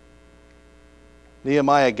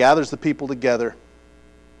 Nehemiah gathers the people together,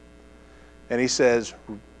 and he says,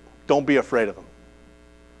 don't be afraid of them.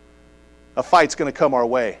 A fight's going to come our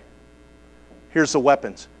way. Here's the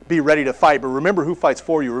weapons. Be ready to fight, but remember who fights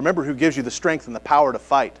for you. Remember who gives you the strength and the power to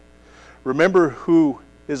fight. Remember who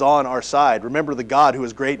is on our side. Remember the God who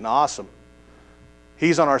is great and awesome.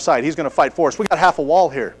 He's on our side. He's going to fight for us. We got half a wall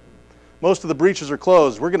here. Most of the breaches are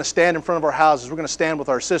closed. We're going to stand in front of our houses. We're going to stand with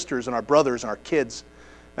our sisters and our brothers and our kids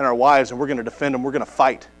and our wives, and we're going to defend them. We're going to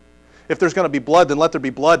fight. If there's going to be blood, then let there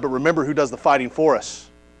be blood, but remember who does the fighting for us.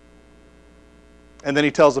 And then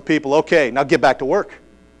he tells the people, okay, now get back to work.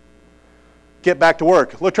 Get back to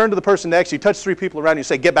work. Look, turn to the person next to you, touch 3 people around you, and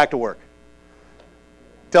say, get back to work.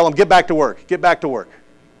 Tell them, get back to work. Get back to work.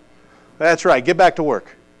 That's right, get back to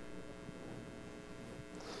work.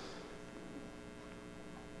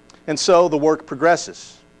 And so the work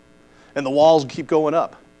progresses. And the walls keep going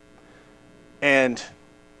up. And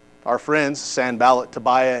our friends, Sanballat,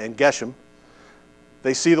 Tobiah, and Geshem,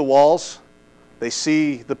 they see the walls. They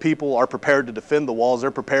see the people are prepared to defend the walls.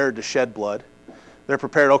 They're prepared to shed blood. They're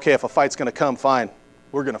prepared, okay, if a fight's going to come, fine.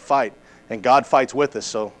 We're going to fight. And God fights with us,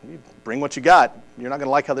 so you bring what you got. You're not going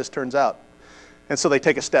to like how this turns out. And so they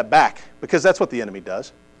take a step back, because that's what the enemy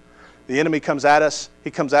does. The enemy comes at us.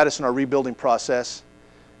 He comes at us in our rebuilding process,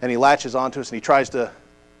 and he latches onto us, and he tries to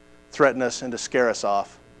threaten us and to scare us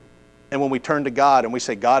off. And when we turn to God and we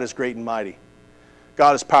say, God is great and mighty.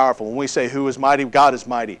 God is powerful. When we say, who is mighty? God is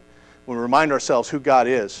mighty. When we remind ourselves who God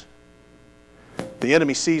is, the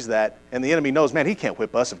enemy sees that, and the enemy knows, man, he can't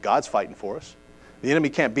whip us if God's fighting for us. The enemy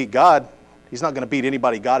can't beat God. He's not going to beat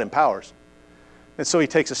anybody God empowers. And so he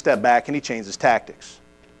takes a step back and he changes his tactics.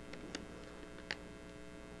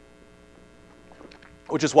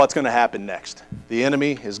 Which is what's going to happen next. The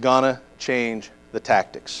enemy is going to change the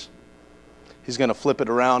tactics. He's going to flip it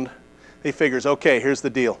around. He figures, okay, here's the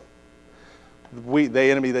deal. The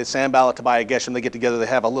enemy, the Sanballat, Tobiah, Geshem, they get together, they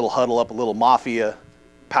have a little huddle up, a little mafia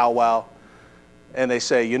powwow, and they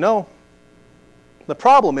say, you know, the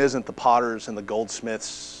problem isn't the potters and the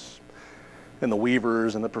goldsmiths and the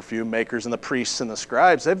weavers and the perfume makers and the priests and the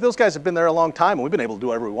scribes. Those guys have been there a long time, and we've been able to do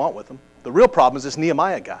whatever we want with them. The real problem is this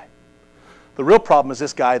Nehemiah guy. The real problem is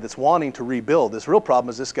this guy that's wanting to rebuild. This real problem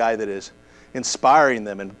is this guy that is inspiring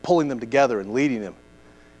them and pulling them together and leading them,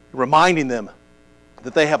 reminding them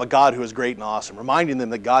that they have a God who is great and awesome, reminding them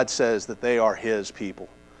that God says that they are his people,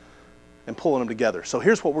 and pulling them together. So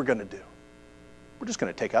here's what we're going to do. We're just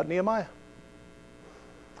going to take out Nehemiah.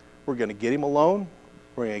 We're going to get him alone.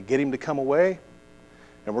 We're going to get him to come away,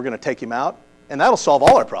 and we're going to take him out, and that'll solve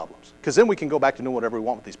all our problems, because then we can go back to doing whatever we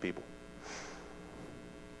want with these people.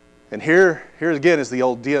 And here again is the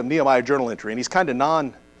old Nehemiah journal entry, and he just kind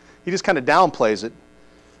of downplays it,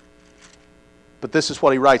 but this is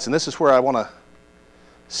what he writes, and this is where I want to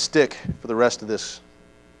stick for the rest of this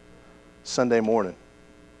Sunday morning,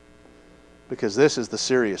 because this is the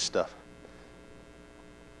serious stuff.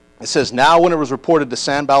 It says, now when it was reported to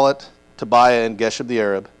Sanballat, Tobiah, and Geshem the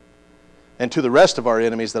Arab, and to the rest of our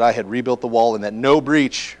enemies that I had rebuilt the wall and that no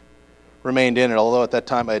breach remained in it, although at that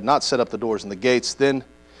time I had not set up the doors and the gates, then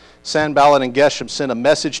Sanballat and Geshem sent a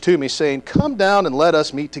message to me saying, come down and let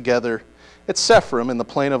us meet together It's Sephram in the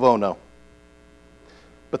plain of Ono.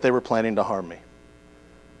 But they were planning to harm me.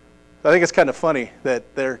 I think it's kind of funny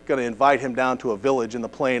that they're going to invite him down to a village in the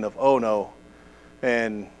plain of Ono,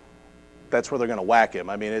 and that's where they're going to whack him.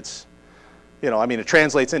 I mean, it's, it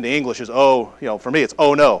translates into English as, for me it's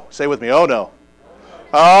oh no. Say with me, oh no.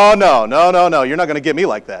 Oh no, no, no, no. You're not going to get me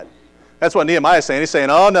like that. That's what Nehemiah is saying. He's saying,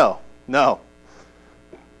 oh no, no.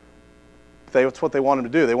 That's what they want him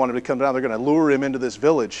to do. They want him to come down. They're going to lure him into this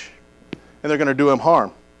village, and they're going to do him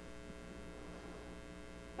harm.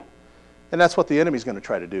 And that's what the enemy's going to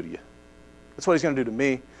try to do to you. That's what he's going to do to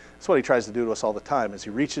me. That's what he tries to do to us all the time, is he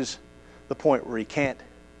reaches the point where he can't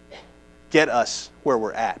get us where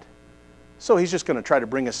we're at. So he's just going to try to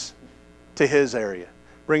bring us to his area,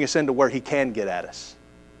 bring us into where he can get at us.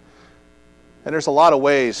 And there's a lot of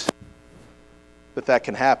ways that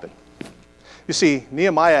can happen. You see,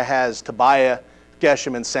 Nehemiah has Tobiah,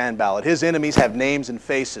 Geshem, and Sanballat. His enemies have names and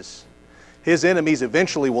faces. His enemies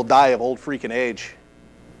eventually will die of old freaking age.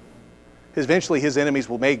 Eventually his enemies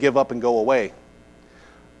may give up and go away.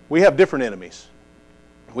 We have different enemies.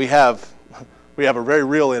 We have a very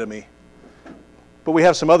real enemy, but we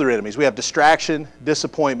have some other enemies. We have distraction,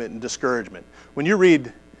 disappointment, and discouragement. When you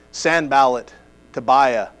read Sanballat,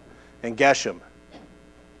 Tobiah, and Geshem,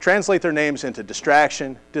 translate their names into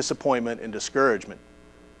distraction, disappointment, and discouragement,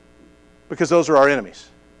 because those are our enemies.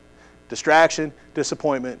 Distraction,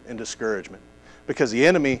 disappointment, and discouragement. Because the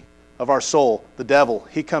enemy of our soul, the devil,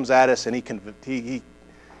 he comes at us and he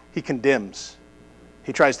condemns.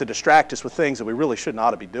 He tries to distract us with things that we really shouldn't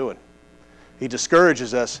ought to be doing. He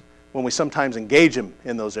discourages us when we sometimes engage him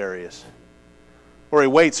in those areas. Or he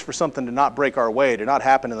waits for something to not break our way, to not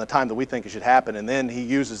happen in the time that we think it should happen, and then he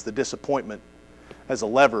uses the disappointment as a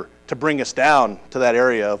lever to bring us down to that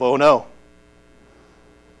area of, oh no.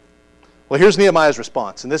 Well, here's Nehemiah's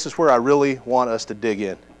response, and this is where I really want us to dig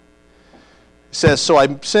in. It says, so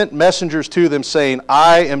I sent messengers to them saying,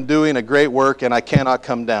 I am doing a great work and I cannot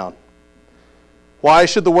come down. Why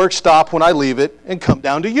should the work stop when I leave it and come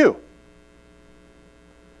down to you?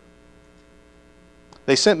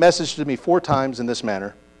 They sent messages to me 4 times in this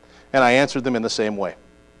manner, and I answered them in the same way.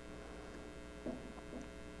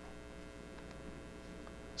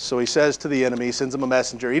 So he says to the enemy, he sends them a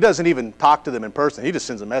messenger. He doesn't even talk to them in person. He just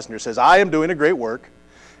sends a messenger, says, I am doing a great work,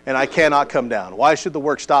 and I cannot come down. Why should the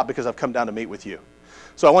work stop? Because I've come down to meet with you.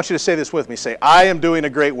 So I want you to say this with me. Say, I am doing a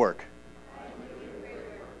great work,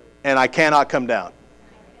 and I cannot come down.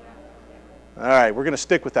 All right, we're going to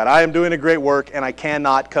stick with that. I am doing a great work, and I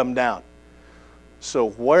cannot come down. So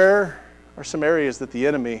where are some areas that the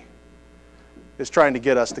enemy is trying to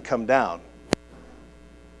get us to come down?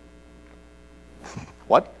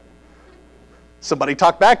 What? Somebody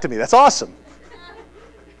talked back to me. That's awesome.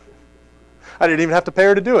 I didn't even have to pay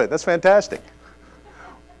her to do it. That's fantastic.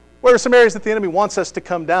 Where are some areas that the enemy wants us to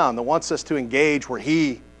come down, that wants us to engage, where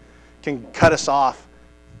he can cut us off,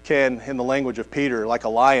 can, in the language of Peter, like a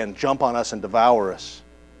lion, jump on us and devour us?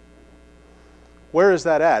 Where is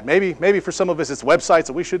that at? Maybe for some of us it's websites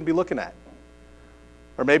that we shouldn't be looking at.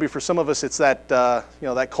 Or maybe for some of us it's that,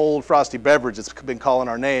 that cold, frosty beverage that's been calling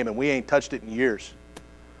our name and we ain't touched it in years.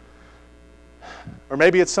 Or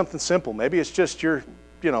maybe it's something simple. Maybe it's just your,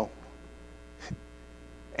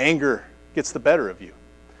 anger gets the better of you.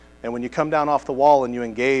 And when you come down off the wall and you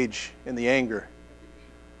engage in the anger,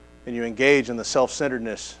 and you engage in the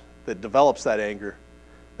self-centeredness that develops that anger,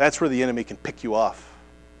 that's where the enemy can pick you off.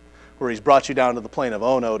 Where he's brought you down to the plain of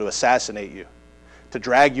Ono to assassinate you, to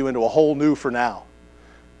drag you into a whole new for now.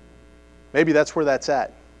 Maybe that's where that's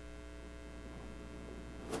at.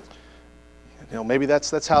 Maybe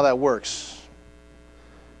that's how that works.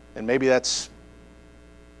 And maybe that's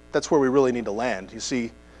where we really need to land. You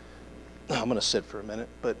see, I'm going to sit for a minute,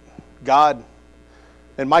 but God,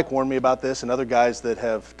 and Mike warned me about this, and other guys that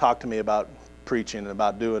have talked to me about preaching and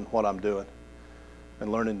about doing what I'm doing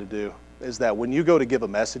and learning to do, is that when you go to give a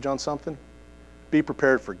message on something, be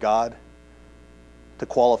prepared for God to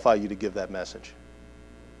qualify you to give that message.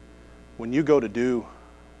 When you go to do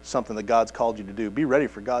something that God's called you to do, be ready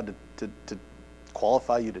for God to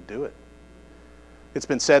qualify you to do it. It's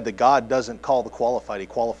been said that God doesn't call the qualified, he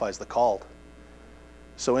qualifies the called.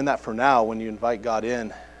 So in that for now, when you invite God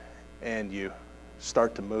in and you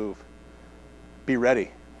start to move, be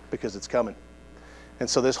ready, because it's coming. And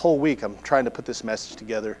so this whole week I'm trying to put this message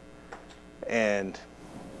together, and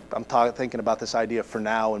I'm thinking about this idea of for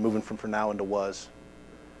now and moving from for now into was.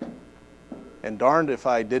 And darned if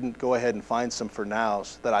I didn't go ahead and find some for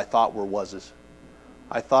nows that I thought were wases.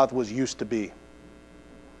 I thought was used to be.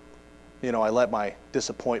 I let my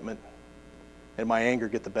disappointment and my anger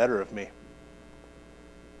get the better of me.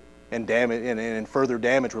 and damage and further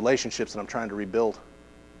damage relationships that I'm trying to rebuild.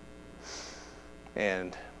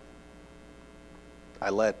 And I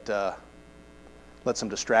let some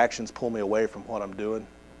distractions pull me away from what I'm doing.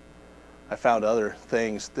 I found other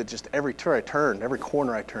things that just every turn I turned, every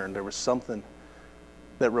corner I turned, there was something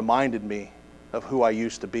that reminded me of who I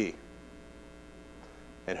used to be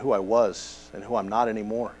and who I was and who I'm not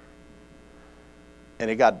anymore. And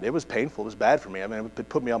it was painful. It was bad for me. I mean, it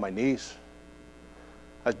put me on my knees.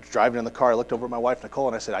 I was driving in the car. I looked over at my wife, Nicole,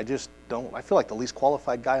 and I said, I feel like the least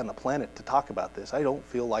qualified guy on the planet to talk about this. I don't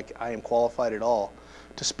feel like I am qualified at all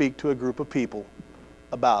to speak to a group of people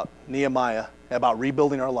about Nehemiah, about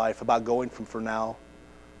rebuilding our life, about going from for now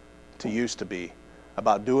to used to be,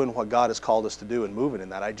 about doing what God has called us to do and moving in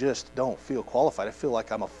that. I just don't feel qualified. I feel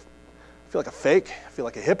like a fake. I feel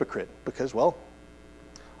like a hypocrite because, well,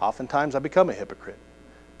 oftentimes I become a hypocrite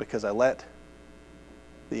because I let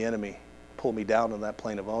the enemy pull me down on that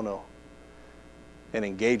plane of Ono and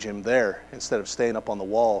engage him there instead of staying up on the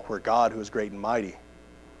wall where God, who is great and mighty,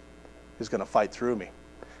 is going to fight through me.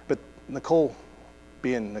 But Nicole,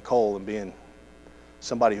 being Nicole and being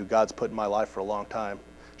somebody who God's put in my life for a long time,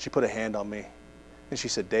 she put a hand on me and she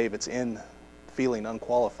said, Dave, it's in feeling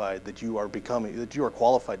unqualified that you are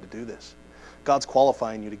qualified to do this. God's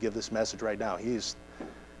qualifying you to give this message right now. He's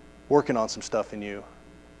working on some stuff in you.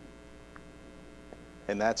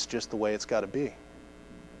 And that's just the way it's got to be.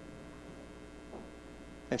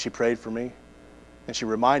 And she prayed for me. And she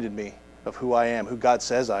reminded me of who I am, who God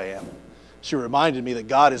says I am. She reminded me that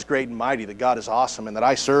God is great and mighty, that God is awesome, and that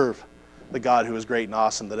I serve the God who is great and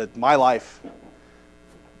awesome, that in my life,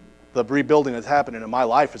 the rebuilding that's happening in my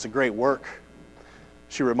life is a great work.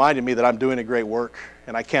 She reminded me that I'm doing a great work,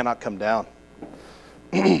 and I cannot come down.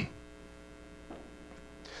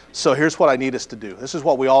 So here's what I need us to do. This is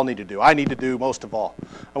what we all need to do. I need to do most of all.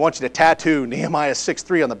 I want you to tattoo Nehemiah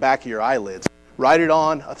 6:3 on the back of your eyelids. Write it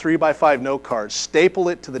on a 3x5 note card. Staple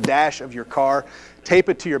it to the dash of your car. Tape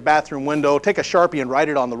it to your bathroom window. Take a Sharpie and write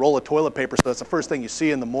it on the roll of toilet paper so that's the first thing you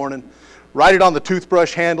see in the morning. Write it on the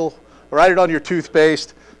toothbrush handle. Write it on your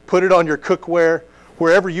toothpaste. Put it on your cookware.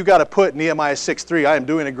 Wherever you got to put Nehemiah 6:3, I am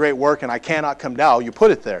doing a great work and I cannot come down. You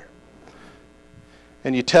put it there.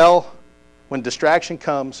 And you tell, when distraction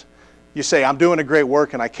comes, you say, I'm doing a great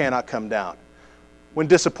work and I cannot come down. When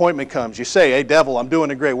disappointment comes, you say, hey, devil, I'm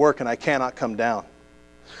doing a great work and I cannot come down.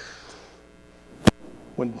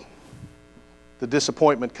 When the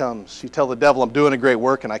disappointment comes, you tell the devil, I'm doing a great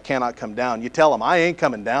work and I cannot come down. You tell him, I ain't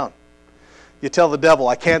coming down. You tell the devil,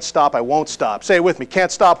 I can't stop, I won't stop. Say it with me,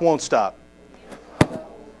 can't stop, won't stop.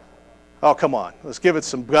 Oh, come on. Let's give it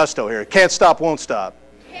some gusto here. Can't stop, won't stop.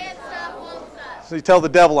 Can't stop, won't stop. So you tell the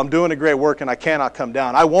devil, I'm doing a great work and I cannot come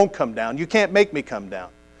down. I won't come down. You can't make me come down.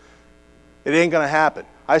 It ain't going to happen.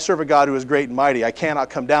 I serve a God who is great and mighty. I cannot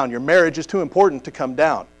come down. Your marriage is too important to come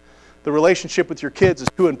down. The relationship with your kids is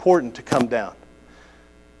too important to come down.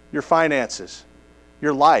 Your finances,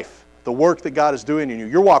 your life, the work that God is doing in you,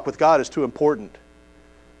 your walk with God is too important.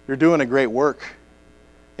 You're doing a great work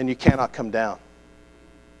and you cannot come down.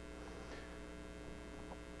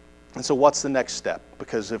 And so what's the next step?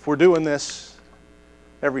 Because if we're doing this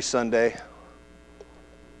every Sunday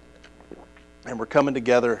and we're coming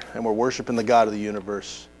together and we're worshiping the God of the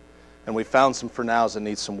universe and we found some for nows that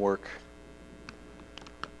need some work,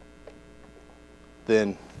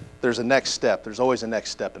 then there's a next step. There's always a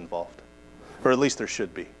next step involved. Or at least there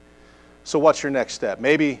should be. So what's your next step?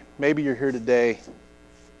 Maybe you're here today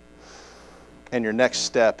and your next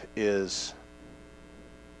step is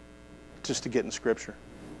just to get in Scripture,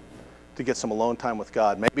 to get some alone time with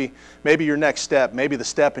God. Maybe your next step, maybe the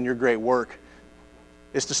step in your great work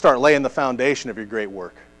is to start laying the foundation of your great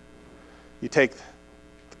work. You take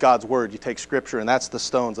God's Word, you take Scripture, and that's the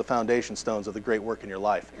stones, the foundation stones of the great work in your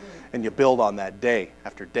life. And you build on that day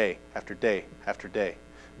after day after day after day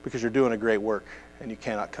because you're doing a great work and you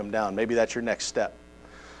cannot come down. Maybe that's your next step.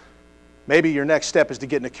 Maybe your next step is to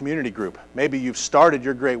get in a community group. Maybe you've started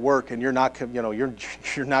your great work and you're not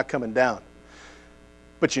coming down.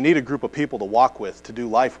 But you need a group of people to walk with, to do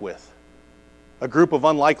life with. A group of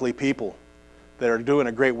unlikely people that are doing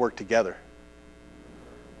a great work together.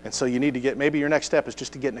 And so you need to maybe your next step is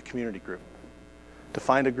just to get in a community group. To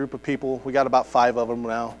find a group of people, we got about 5 of them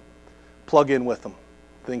now. Plug in with them.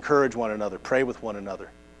 To encourage one another, pray with one another.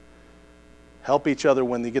 Help each other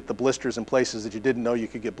when you get the blisters in places that you didn't know you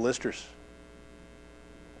could get blisters.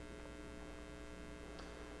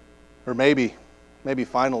 Or maybe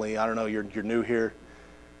finally, I don't know, you're new here.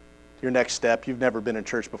 Your next step, you've never been in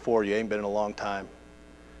church before, you ain't been in a long time.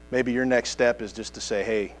 Maybe your next step is just to say,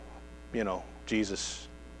 hey, Jesus,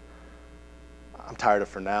 I'm tired of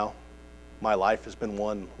for now. My life has been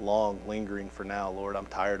one long lingering for now, Lord. I'm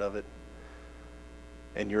tired of it.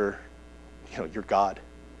 And you're God.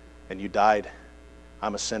 And you died.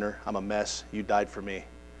 I'm a sinner. I'm a mess. You died for me.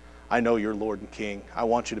 I know you're Lord and King. I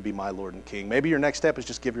want you to be my Lord and King. Maybe your next step is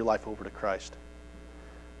just give your life over to Christ.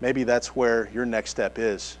 Maybe that's where your next step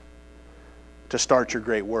is, to start your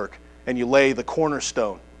great work. And you lay the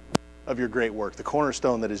cornerstone of your great work, the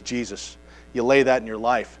cornerstone that is Jesus. You lay that in your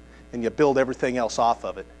life, and you build everything else off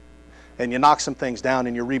of it. And you knock some things down,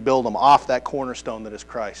 and you rebuild them off that cornerstone that is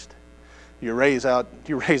Christ. You raise up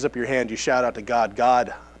your hand, you shout out to God,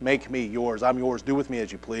 God, make me yours. I'm yours. Do with me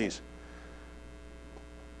as you please.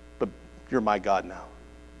 But you're my God now.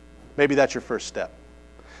 Maybe that's your first step.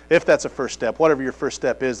 If that's a first step, whatever your first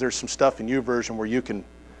step is, there's some stuff in YouVersion where you can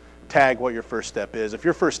tag what your first step is. If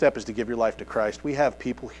your first step is to give your life to Christ, we have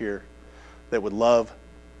people here that would love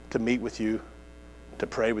to meet with you, to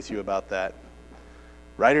pray with you about that.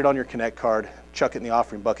 Write it on your Connect card, chuck it in the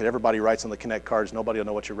offering bucket. Everybody writes on the Connect cards. Nobody will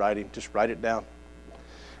know what you're writing. Just write it down.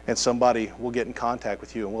 And somebody will get in contact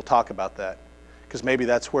with you, and we'll talk about that. Because maybe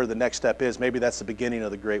that's where the next step is. Maybe that's the beginning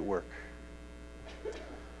of the great work.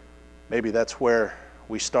 Maybe that's where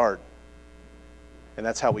we start. And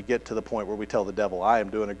that's how we get to the point where we tell the devil, I am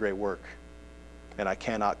doing a great work, and I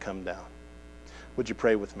cannot come down. Would you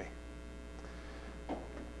pray with me?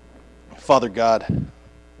 Father God,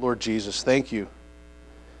 Lord Jesus, thank you.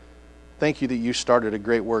 Thank you that you started a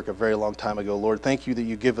great work a very long time ago, Lord. Thank you that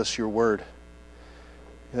you give us your word,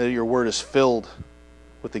 and that your word is filled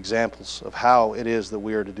with examples of how it is that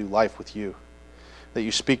we are to do life with you, that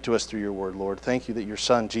you speak to us through your word, Lord. Thank you that your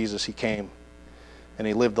son, Jesus, he came, and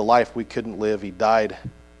he lived the life we couldn't live. He died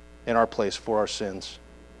in our place for our sins.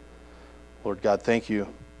 Lord God, thank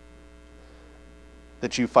you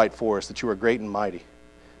that you fight for us, that you are great and mighty,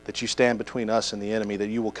 that you stand between us and the enemy, that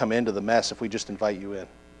you will come into the mess if we just invite you in.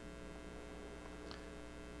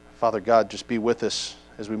 Father God, just be with us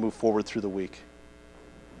as we move forward through the week.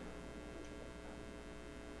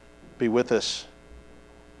 Be with us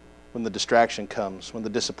when the distraction comes, when the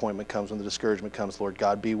disappointment comes, when the discouragement comes, Lord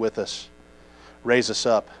God. Be with us. Raise us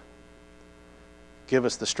up. Give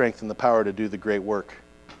us the strength and the power to do the great work.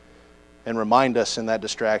 And remind us in that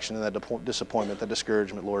distraction, in that disappointment, that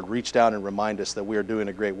discouragement, Lord. Reach down and remind us that we are doing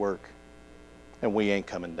a great work and we ain't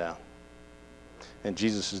coming down. In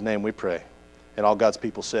Jesus' name we pray. And all God's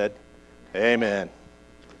people said, amen.